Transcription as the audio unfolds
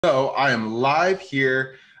So I am live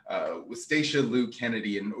here with Stacia Lou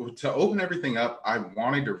Kennedy, and to open everything up, I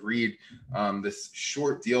wanted to read this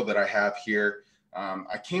short deal that I have here.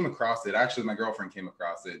 I came across it. Actually, my girlfriend came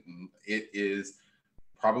across it, and it is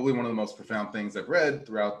probably one of the most profound things I've read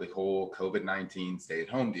throughout the whole COVID-19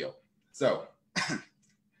 stay-at-home deal. So,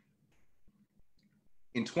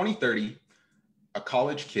 in 2030, a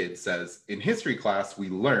college kid says, in history class, we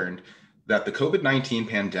learned that the COVID-19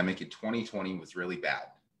 pandemic in 2020 was really bad.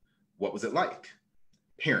 What was it like?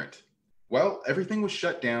 Parent: well, everything was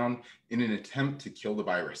shut down in an attempt to kill the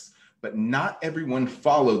virus, but not everyone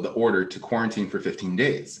followed the order to quarantine for 15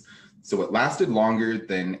 days. So it lasted longer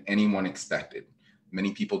than anyone expected.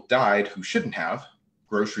 Many people died who shouldn't have.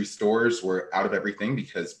 Grocery stores were out of everything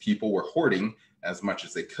because people were hoarding as much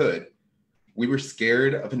as they could. We were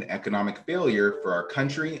scared of an economic failure for our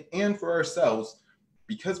country and for ourselves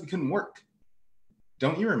because we couldn't work.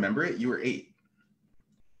 Don't you remember it? You were 8.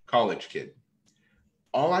 College kid: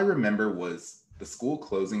 all I remember was the school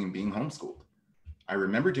closing and being homeschooled. I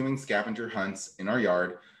remember doing scavenger hunts in our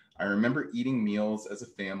yard. I remember eating meals as a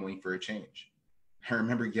family for a change. I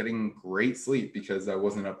remember getting great sleep because I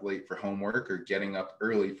wasn't up late for homework or getting up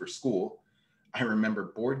early for school. I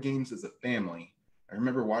remember board games as a family. I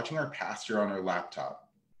remember watching our pastor on our laptop.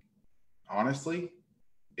 Honestly,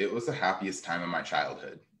 it was the happiest time of my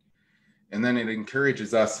childhood. And then it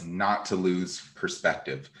encourages us not to lose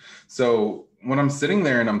perspective. So when I'm sitting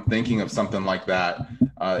there and I'm thinking of something like that,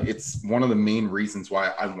 it's one of the main reasons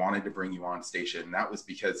why I wanted to bring you on, Stacia. And that was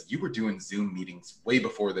because you were doing Zoom meetings way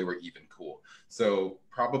before they were even cool. So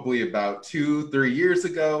probably about 2-3 years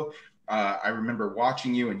ago, I remember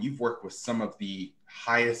watching you, and you've worked with some of the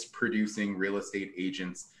highest producing real estate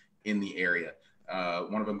agents in the area.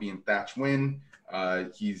 One of them being Thatch Wynn.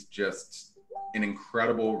 He's just an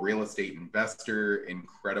incredible real estate investor,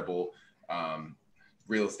 incredible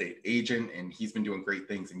real estate agent, and he's been doing great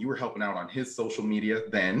things. And you were helping out on his social media.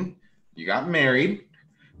 Then you got married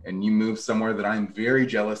and you moved somewhere that I'm very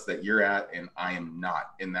jealous that you're at, and I am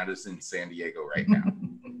not, and that is in San Diego right now.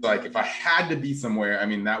 Like, if I had to be somewhere, I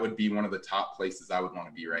mean, that would be one of the top places I would want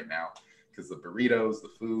to be right now, because the burritos,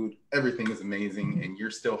 the food, everything is amazing. And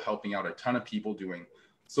you're still helping out a ton of people doing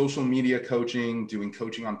social media coaching, doing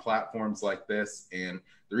coaching on platforms like this. And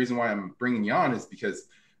the reason why I'm bringing you on is because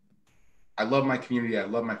I love my community. I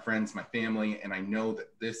love my friends, my family. And I know that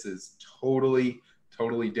this is totally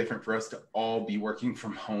different for us to all be working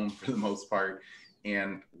from home for the most part.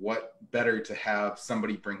 And what better to have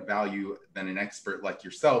somebody bring value than an expert like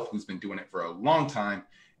yourself, who's been doing it for a long time.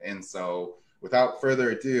 And so without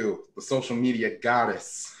further ado, the social media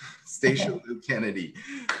goddess, Stacia Lou Kennedy.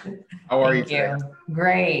 How are you today?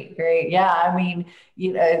 Great. Yeah, I mean,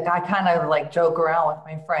 I kind of like joke around with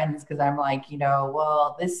my friends because I'm like,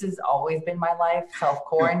 well, this has always been my life,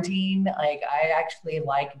 self-quarantine. Like, I actually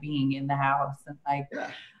like being in the house and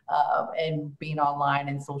and being online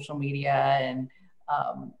and social media. And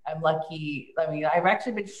I'm lucky. I mean, I've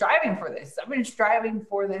actually been striving for this. I've been striving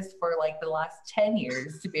for this for like the last 10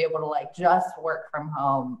 years to be able to like just work from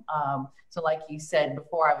home. So like you said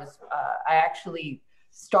before, I actually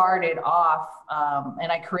started off and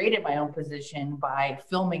I created my own position by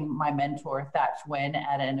filming my mentor, Thatch Wynn,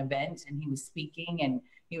 at an event, and he was speaking and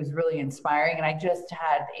he was really inspiring. And I just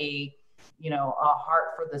had a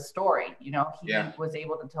heart for the story. He was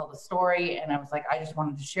able to tell the story, and I was like, I just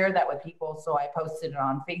wanted to share that with people. So I posted it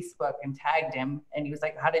on Facebook and tagged him, and he was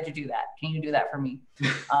like, how did you do that? Can you do that for me?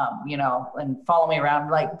 And follow me around.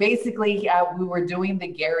 Like, basically, we were doing the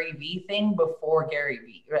Gary Vee thing before Gary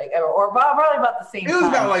Vee, right? Or probably about the same time. It was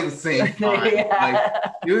about like the same time. Yeah.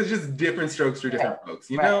 Like, it was just different strokes for different folks,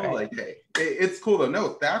 Right. Like, hey, it's cool though. No,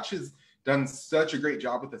 Thatch is done such a great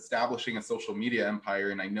job with establishing a social media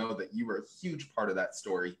empire. And I know that you were a huge part of that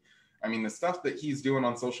story. I mean, the stuff that he's doing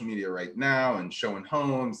on social media right now and showing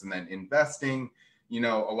homes and then investing, a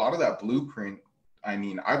lot of that blueprint. I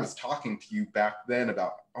mean, I was talking to you back then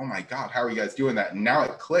about, oh my God, how are you guys doing that? And now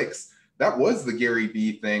it clicks. That was the Gary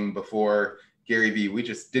Vee thing before Gary Vee. We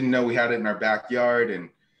just didn't know we had it in our backyard.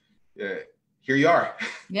 And here you are.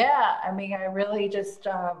 Yeah, I mean, I really just,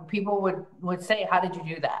 people would say, how did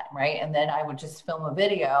you do that, right? And then I would just film a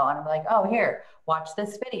video, and I'm like, oh, here, watch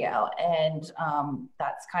this video. And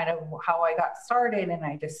that's kind of how I got started. And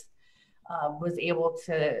I just was able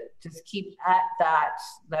to just keep at that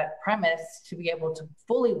premise to be able to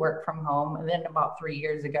fully work from home. And then about 3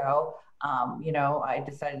 years ago, I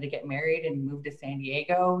decided to get married and move to San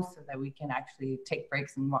Diego so that we can actually take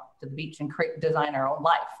breaks and walk to the beach and design our own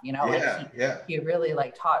life. He really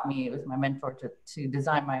like taught me. It was my mentor to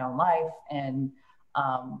design my own life. And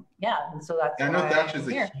Yeah, and so that's I know why Thatch is I'm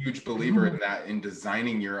a here. huge believer in that, in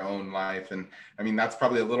designing your own life. And I mean, that's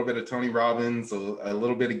probably a little bit of Tony Robbins, a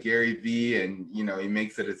little bit of Gary Vee, and, you know, he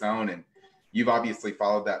makes it his own. And you've obviously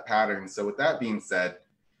followed that pattern. So with that being said,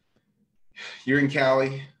 you're in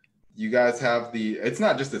Cali, you guys have it's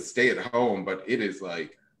not just a stay at home, but it is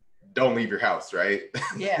like, don't leave your house, right?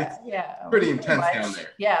 Yeah, It's yeah, pretty pretty intense much. down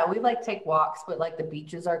there. Yeah, we like take walks, but like the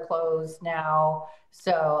beaches are closed now,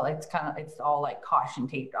 so it's all like caution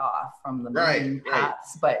taped off from the Right, marine right.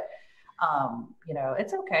 paths. But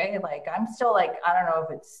it's okay. Like I'm still like I don't know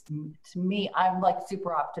if it's to me. I'm like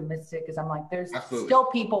super optimistic because I'm like there's Absolutely. still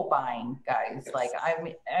people buying, guys. Like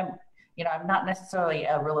Yes. I'm not necessarily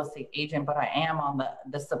a real estate agent, but I am on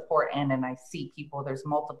the support end, and I see people. There's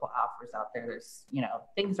multiple offers out there. There's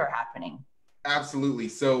things are happening. Absolutely.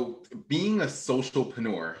 So being a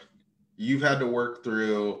socialpreneur, you've had to work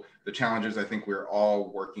through the challenges I think we're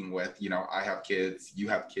all working with. You know, I have kids, you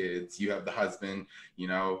have kids, you have the husband, you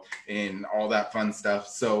know, and all that fun stuff.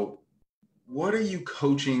 So what are you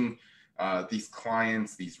coaching these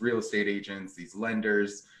clients, these real estate agents, these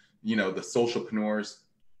lenders, you know, the socialpreneurs?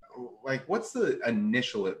 Like, what's the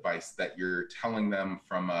initial advice that you're telling them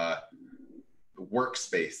from a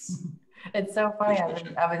workspace It's so funny.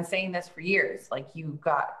 situation? I've been saying this for years. Like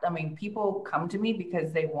I mean, people come to me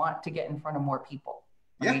because they want to get in front of more people,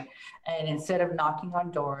 Yeah. right? And instead of knocking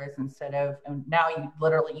on doors, and now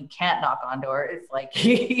you can't knock on doors, like,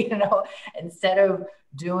 instead of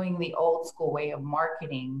doing the old school way of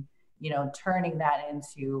marketing, turning that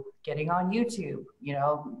into getting on YouTube,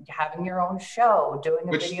 having your own show, doing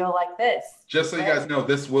a Which, video like this, just so you right? guys know,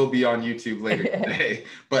 this will be on YouTube later today.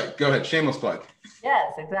 But go ahead, shameless plug.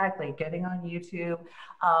 Yes, exactly. Getting on YouTube.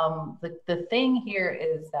 The thing here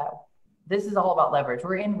is that this is all about leverage.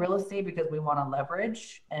 We're in real estate because we want to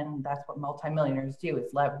leverage, and that's what multimillionaires do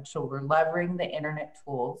is leverage. So we're leveraging the internet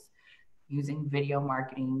tools, using video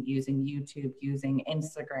marketing, using YouTube, using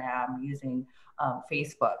Instagram, using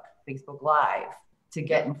Facebook Live to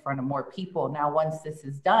get Yep. in front of more people. Now, once this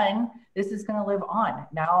is done, this is going to live on.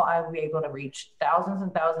 Now I will be able to reach thousands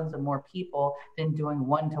and thousands of more people than doing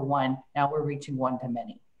one-to-one. Now we're reaching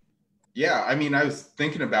one-to-many. Yeah, I mean, I was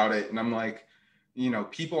thinking about it and I'm like, you know,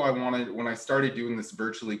 people I wanted when I started doing this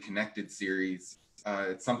virtually connected series,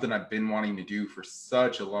 it's something I've been wanting to do for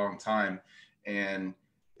such a long time. And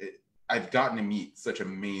I've gotten to meet such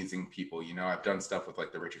amazing people. You know, I've done stuff with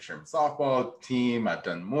like the Richard Sherman softball team. I've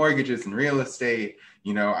done mortgages and real estate.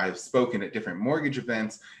 You know, I've spoken at different mortgage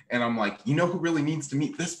events. And I'm like, you know, who really needs to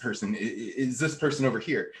meet this person is this person over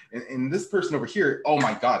here. And this person over here, oh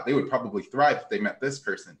my God, they would probably thrive if they met this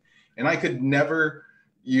person. And I could never,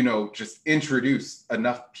 you know, just introduce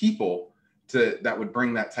enough people that would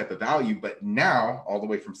bring that type of value. But now, all the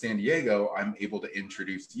way from San Diego, I'm able to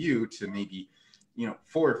introduce you to maybe, you know,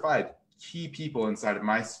 4 or 5 key people inside of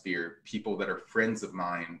my sphere, people that are friends of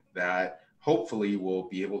mine that hopefully will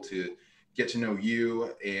be able to get to know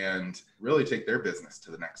you and really take their business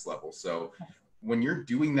to the next level. So when you're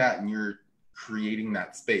doing that and you're creating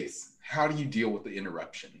that space, how do you deal with the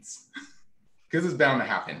interruptions? Because it's bound to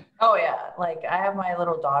happen. Oh yeah, like I have my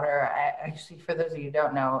little daughter. I actually, for those of you who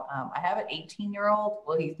don't know, I have an 18-year-old.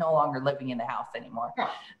 Well, he's no longer living in the house anymore,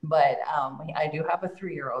 Yeah. but I do have a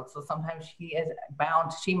 3-year-old. So sometimes she is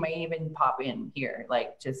bound. She may even pop in here,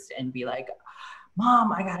 like just and be like,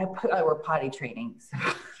 "Mom, I gotta put." We're potty training,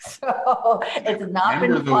 so it's not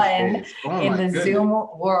Remember been those fun days. Oh in my the goodness. Zoom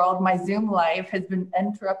world. My Zoom life has been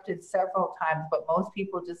interrupted several times, but most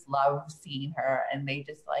people just love seeing her, and they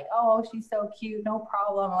just like, "Oh, she's so cute, no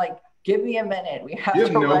problem." Like, give me a minute. We You have have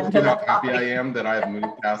to no run to clue the how happy I potty. am that I've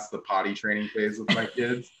moved past the potty training phase with my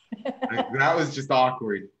kids. Like, that was just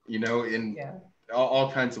awkward, you know, in Yeah.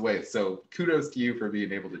 all kinds of ways. So kudos to you for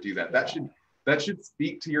being able to do that. That should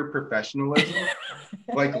speak to your professionalism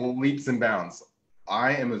like leaps and bounds.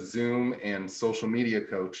 I am a Zoom and social media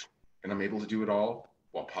coach, and I'm able to do it all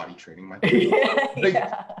while potty training my kids. Like,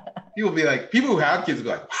 Yeah. people who have kids will be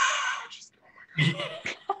like, wow, just, oh my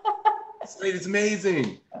God, it's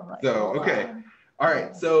amazing. I'm like, So, hold okay. on. All Yeah.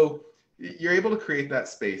 right. So you're able to create that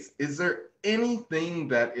space. Is there anything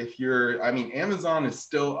that I mean, Amazon is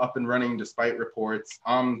still up and running despite reports.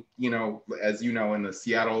 You know, as you know, in the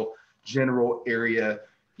Seattle general area,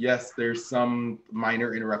 yes, there's some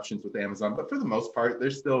minor interruptions with Amazon, but for the most part, they're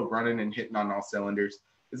still running and hitting on all cylinders.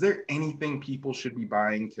 Is there anything people should be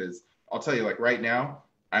buying? Because I'll tell you, like right now,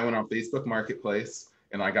 I went on Facebook Marketplace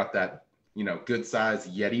and I got that, you know, good size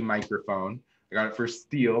Yeti microphone. I got it for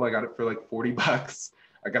steel. I got it for like $40.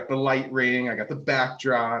 I got the light ring. I got the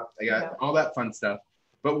backdrop. I got all that fun stuff.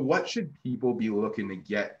 But what should people be looking to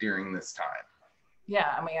get during this time?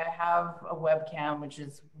 Yeah, I mean, I have a webcam, which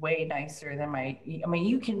is way nicer than I mean,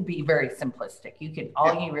 you can be very simplistic.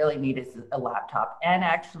 All Yeah. you really need is a laptop and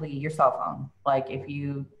actually your cell phone. Like if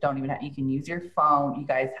you don't even have, you can use your phone. You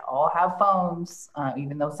guys all have phones,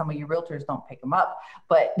 even though some of you realtors don't pick them up,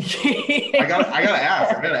 but I gotta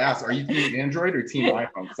ask, are you team Android or team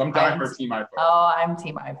iPhone? Because I'm dying I'm, for team iPhone. oh, I'm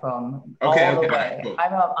team iPhone Okay, all the okay, all right, way.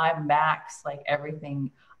 cool. I'm Max, like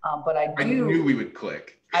everything. But I knew we would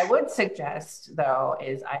click. I would suggest though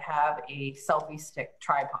is I have a selfie stick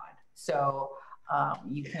tripod, so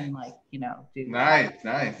you can like you can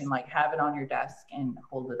Nice. like have it on your desk and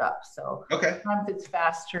hold it up. So Okay. sometimes it's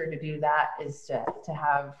faster to do that is to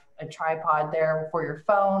have a tripod there for your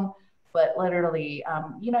phone, but literally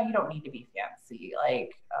you don't need to be fancy.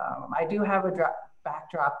 Like I do have a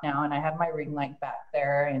backdrop now, and I have my ring light back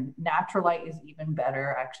there, and natural light is even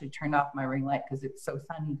better. I actually turned off my ring light because it's so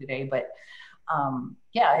sunny today, but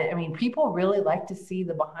yeah, I mean, people really like to see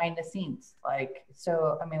the behind the scenes. Like,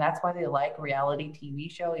 so, I mean, that's why they like reality TV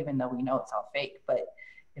show, even though we know it's all fake. But,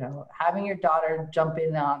 having your daughter jump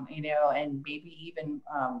in on, and maybe even,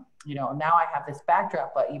 now I have this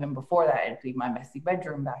backdrop, but even before that, it'd be my messy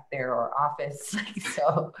bedroom back there or office.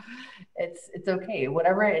 So it's okay.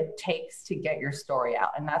 Whatever it takes to get your story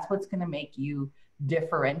out. And that's what's going to make you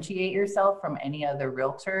differentiate yourself from any other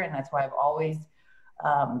realtor. And that's why I've always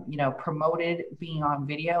promoted being on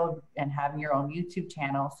video and having your own YouTube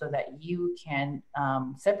channel so that you can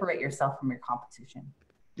separate yourself from your competition.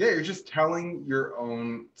 Yeah, you're just telling your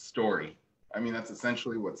own story. I mean, that's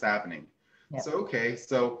essentially what's happening. Yep. So, okay,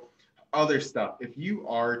 so other stuff. If you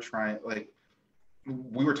are trying, like,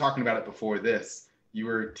 we were talking about it before this, you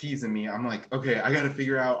were teasing me. I'm like, okay, I got to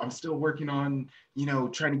figure out, I'm still working on,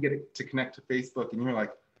 trying to get it to connect to Facebook. And you're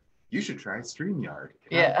like, you should try StreamYard.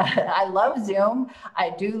 Yeah, I love Zoom. I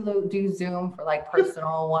do Zoom for like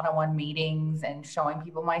personal one-on-one meetings and showing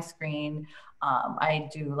people my screen. I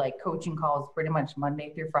do like coaching calls pretty much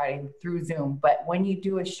Monday through Friday through Zoom. But when you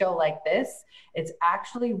do a show like this, it's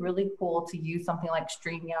actually really cool to use something like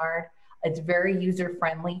StreamYard. It's very user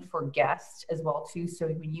friendly for guests as well too. So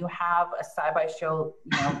when you have a side by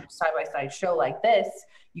side show like this,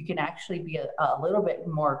 you can actually be a little bit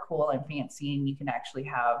more cool and fancy, and you can actually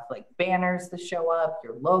have like banners to show up,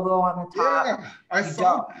 your logo on the top. Yeah, I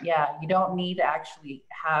saw that. Yeah, you don't need to actually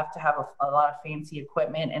have a lot of fancy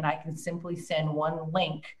equipment, and I can simply send one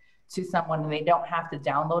link to someone and they don't have to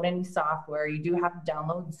download any software. You do have to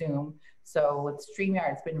download Zoom. So with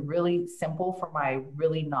StreamYard, it's been really simple for my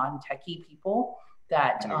really non-techie people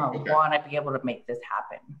that want to be able to make this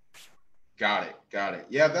happen. Got it.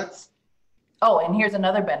 Yeah, that's. Oh, and here's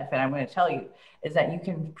another benefit I'm going to tell you is that you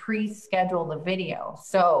can pre-schedule the video.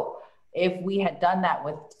 So if we had done that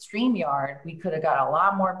with StreamYard, we could have got a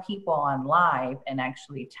lot more people on live and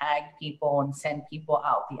actually tagged people and send people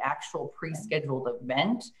out the actual pre-scheduled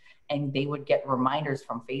event, and they would get reminders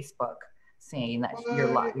from Facebook saying that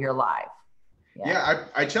you're live. Yeah,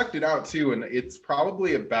 I checked it out too, and it's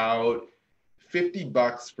probably about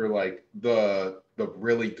 $50 for like the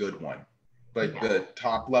really good one, like the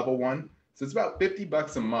top level one. So it's about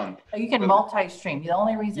 $50 a month. You can multi-stream. The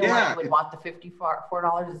only reason why you would want the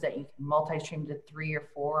 $54 is that you can multi-stream to 3 or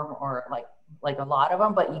 4 or like a lot of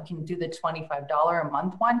them, but you can do the $25 a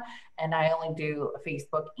month one. And I only do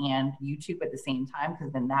Facebook and YouTube at the same time,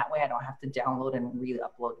 because then that way I don't have to download and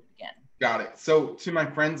re-upload it again. Got it. So to my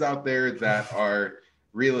friends out there that are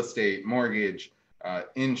real estate, mortgage,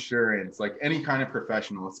 insurance, like any kind of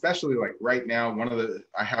professional, especially like right now,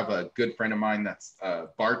 I have a good friend of mine that's a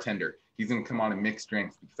bartender. He's going to come on and mix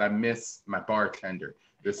drinks because I miss my bartender.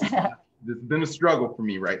 This has been a struggle for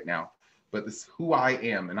me right now, but this is who I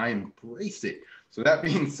am and I embrace it. So that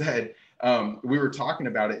being said, we were talking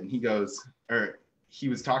about it and he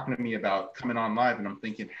was talking to me about coming on live, and I'm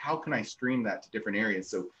thinking, how can I stream that to different areas?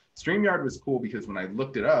 So StreamYard was cool because when I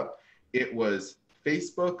looked it up, it was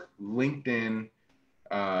Facebook, LinkedIn,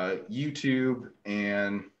 YouTube,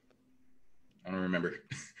 and I don't remember.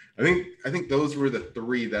 I think those were the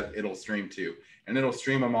 3 that it'll stream to, and it'll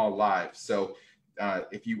stream them all live. So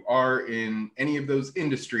if you are in any of those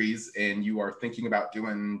industries and you are thinking about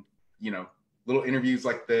doing, little interviews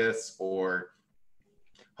like this or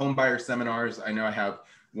home buyer seminars, I know I have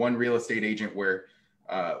one real estate agent where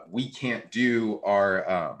we can't do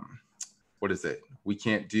our, we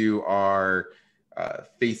can't do our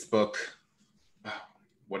Facebook,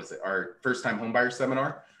 our first time home buyer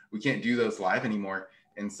seminar. We can't do those live anymore.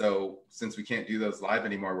 And so since we can't do those live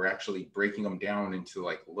anymore, we're actually breaking them down into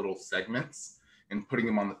like little segments and putting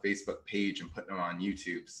them on the Facebook page and putting them on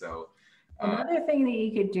YouTube. So Another thing that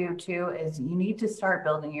you could do too is you need to start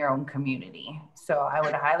building your own community. So I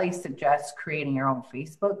would highly suggest creating your own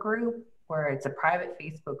Facebook group where it's a private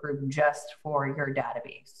Facebook group just for your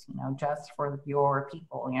database, just for your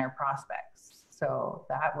people and your prospects. So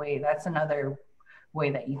that way, that's another way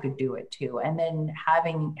that you could do it too. And then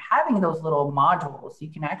having those little modules, you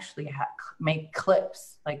can actually make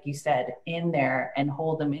clips, like you said, in there and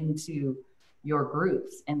hold them into your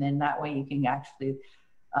groups. And then that way you can actually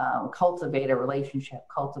cultivate a relationship,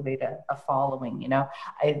 cultivate a following.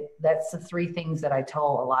 That's the three things that I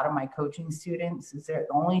tell a lot of my coaching students. Is there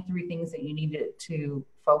only three things that you need to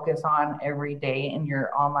focus on every day in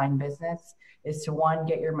your online business is to, one,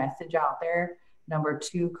 get your message out there. Number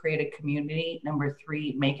two, create a community. Number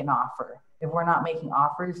three, make an offer. If we're not making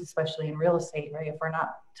offers, especially in real estate, right? If we're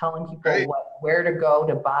not telling people where to go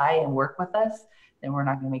to buy and work with us, then we're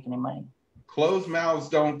not going to make any money. Closed mouths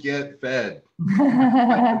don't get fed. That's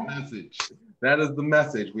the message. That is the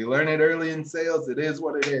message. We learn it early in sales. It is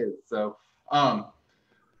what it is. So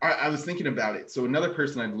I was thinking about it. So another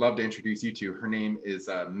person I'd love to introduce you to, her name is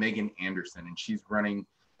Megan Anderson, and she's running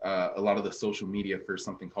a lot of the social media for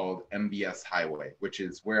something called MBS Highway, which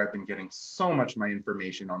is where I've been getting so much of my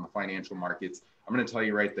information on the financial markets. I'm going to tell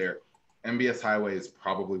you right there, MBS Highway is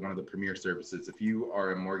probably one of the premier services. If you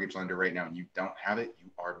are a mortgage lender right now and you don't have it, you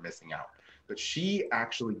are missing out. But she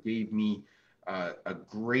actually gave me a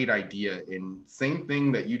great idea, in same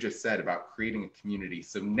thing that you just said about creating a community.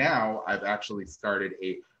 So now I've actually started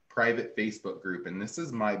a private Facebook group, and this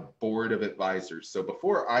is my board of advisors. So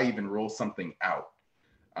before I even roll something out,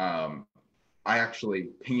 I actually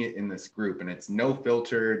ping it in this group, and it's no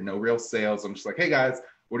filter, no real sales. I'm just like, hey guys,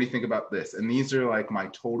 what do you think about this? And these are like my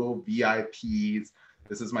total VIPs.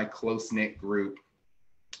 This is my close-knit group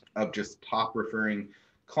of just top referring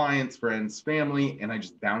clients, friends, family, and I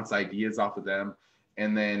just bounce ideas off of them.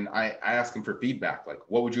 And then I ask them for feedback, like,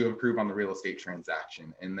 what would you improve on the real estate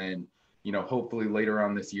transaction? And then, hopefully later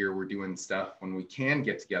on this year, we're doing stuff when we can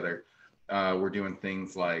get together. We're doing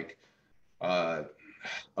things like a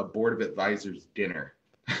board of advisors dinner.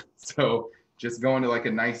 So just going to like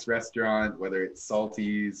a nice restaurant, whether it's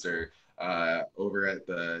Salty's or over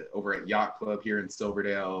at Yacht Club here in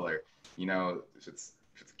Silverdale, or, if it's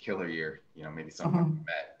a killer year, maybe someone we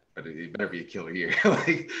met, but it better be a killer year.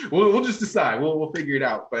 Like we'll just decide. We'll figure it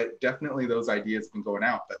out. But definitely those ideas have been going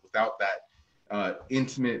out. But without that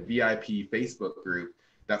intimate VIP Facebook group,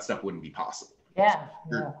 that stuff wouldn't be possible. Yeah,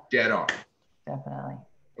 You're dead on. Definitely.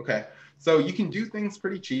 Okay, so you can do things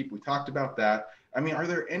pretty cheap. We talked about that. I mean, are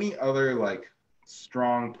there any other like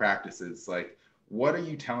strong practices? Like, what are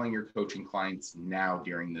you telling your coaching clients now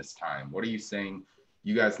during this time? What are you saying?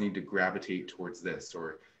 You guys need to gravitate towards this,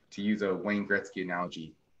 or to use a Wayne Gretzky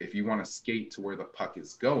analogy, if you want to skate to where the puck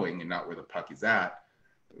is going and not where the puck is at,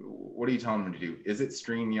 what are you telling them to do? Is it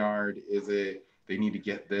StreamYard? Is it they need to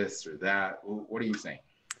get this or that? What are you saying?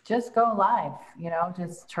 Just go live,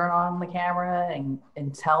 just turn on the camera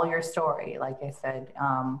and tell your story. Like I said,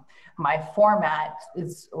 my format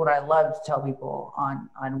is what I love to tell people on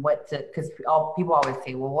what to, because people always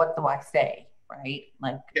say, well, what do I say? Right?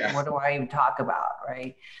 Like, what do I even talk about?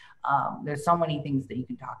 Right? There's so many things that you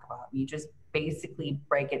can talk about. You just basically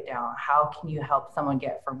break it down. How can you help someone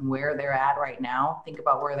get from where they're at right now? Think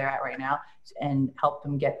about where they're at right now and help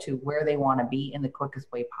them get to where they want to be in the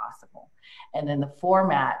quickest way possible. And then the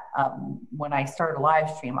format, when I start a live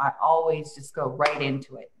stream, I always just go right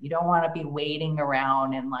into it. You don't want to be waiting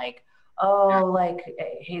around and like, like,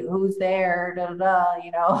 hey, who's there? Da, da,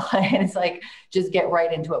 da, and it's like, just get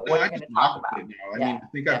right into it. What are you going to talk about? I mean, I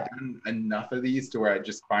think I've done enough of these to where I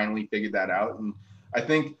just finally figured that out. And I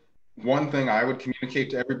think one thing I would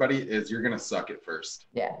communicate to everybody is you're going to suck at first.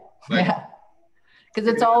 Yeah. Because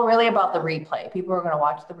it's all really about the replay. People are going to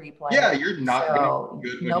watch the replay. Yeah, you're not going to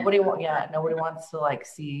be good. Nobody wants to like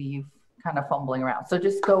see you kind of fumbling around. So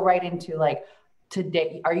just go right into like,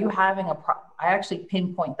 today, are you having I actually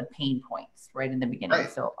pinpoint the pain points right in the beginning.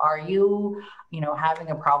 Right. So are you,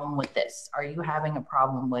 having a problem with this? Are you having a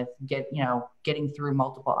problem with getting through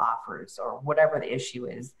multiple offers or whatever the issue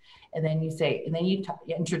is? And then you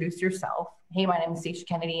introduce yourself. Hey, my name is Stacia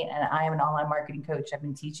Kennedy, and I am an online marketing coach. I've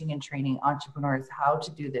been teaching and training entrepreneurs how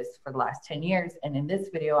to do this for the last 10 years. And in this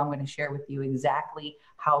video, I'm going to share with you exactly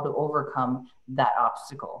how to overcome that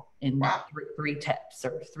obstacle in three tips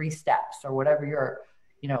or 3 steps or whatever you're,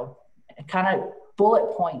 kind of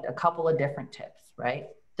bullet point a couple of different tips, right?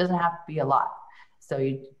 Doesn't have to be a lot. So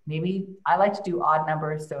I like to do odd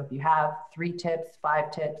numbers. So if you have 3 tips,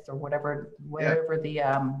 5 tips, or whatever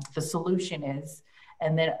the solution is,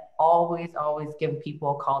 and then always give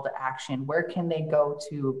people a call to action. Where can they go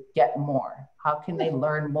to get more? How can they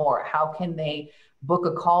learn more? How can they book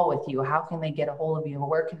a call with you? How can they get a hold of you?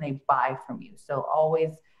 Where can they buy from you? So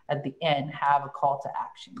always at the end, have a call to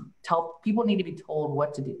action. Tell people need to be told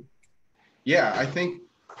what to do. Yeah, I think,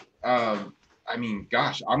 I mean,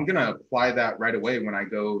 gosh, I'm going to apply that right away when I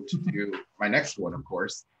go to do my next one, of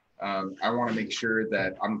course. I want to make sure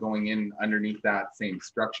that I'm going in underneath that same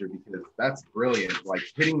structure, because that's brilliant. Like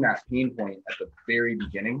hitting that pain point at the very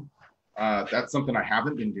beginning. That's something I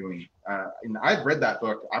haven't been doing. And I've read that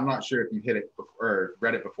book. I'm not sure if you've hit it or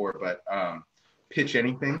read it before, but Pitch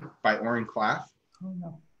Anything by Oren Klaff. Oh,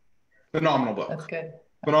 no. Phenomenal book. That's good.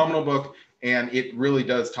 Phenomenal book. And it really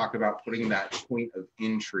does talk about putting that point of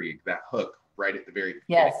intrigue, that hook, right at the very beginning.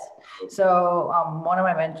 Yes. So one of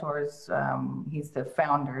my mentors, he's the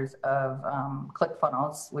founders of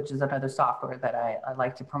ClickFunnels, which is another software that I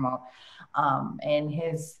like to promote. And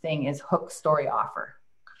his thing is hook, story, offer.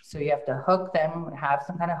 So you have to hook them, have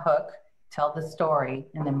some kind of hook, tell the story,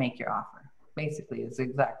 and then make your offer. Basically, is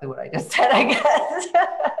exactly what I just said, I guess.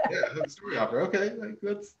 Yeah, hook, story, offer. Okay, like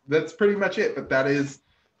that's pretty much it. But that is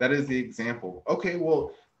the example. Okay,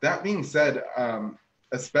 well, that being said,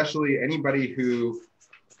 especially anybody who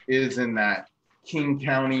is in that King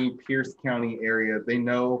County, Pierce County area, they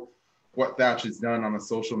know what Thatch has done on a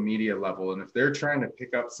social media level. And if they're trying to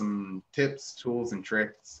pick up some tips, tools, and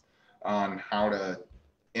tricks on how to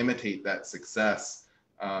imitate that success,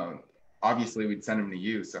 obviously we'd send them to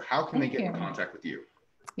you. So how can they get in contact with you?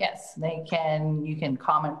 Yes, they can. You can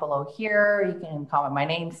comment below here. You can comment my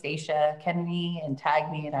name, Stacia Kennedy, and tag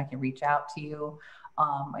me, and I can reach out to you.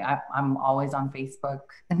 I'm always on Facebook,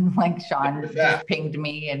 and like Sean just pinged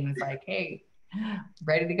me and was like, "Hey,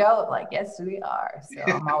 ready to go?" Like, yes, we are. So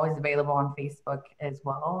I'm always available on Facebook as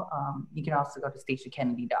well. You can also go to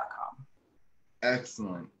staciakennedy.com.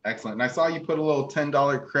 Excellent, excellent. And I saw you put a little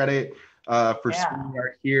 $10 credit for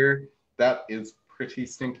StreamYard here. That is pretty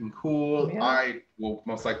stinking cool. Yeah. I will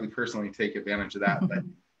most likely personally take advantage of that. But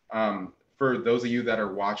for those of you that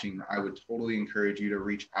are watching, I would totally encourage you to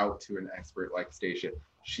reach out to an expert like Stacia.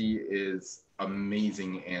 She is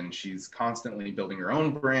amazing, and she's constantly building her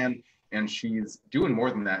own brand, and she's doing more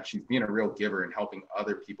than that. She's being a real giver and helping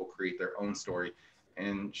other people create their own story.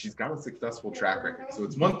 And she's got a successful track record. So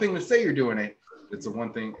it's one thing to say you're doing it. It's a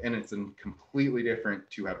one thing, and it's completely different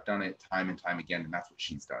to have done it time and time again. And that's what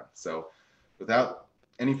she's done. So without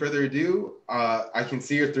any further ado, I can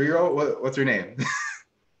see your 3-year-old. What's her name?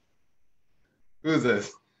 Who is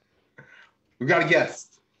this? We got a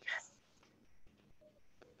guest.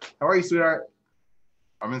 How are you, sweetheart?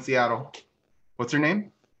 I'm in Seattle. What's her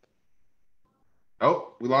name?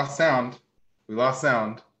 Oh, we lost sound. We lost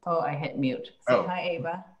sound. Oh, I hit mute. Say hi,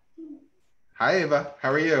 Ava. Hi, Ava.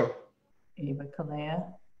 How are you? Ava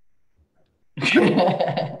Kalea.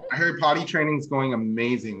 I heard potty training's going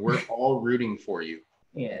amazing. We're all rooting for you.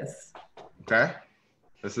 Yes. Okay.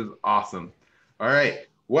 This is awesome. All right.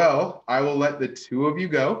 Well, I will let the two of you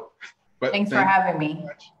go. But thanks for having me.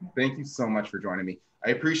 Thank you so much for joining me.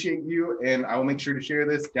 I appreciate you, and I will make sure to share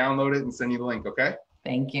this, download it, and send you the link, okay?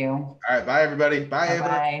 Thank you. All right. Bye, everybody. Bye, Ava.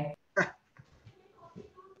 Bye.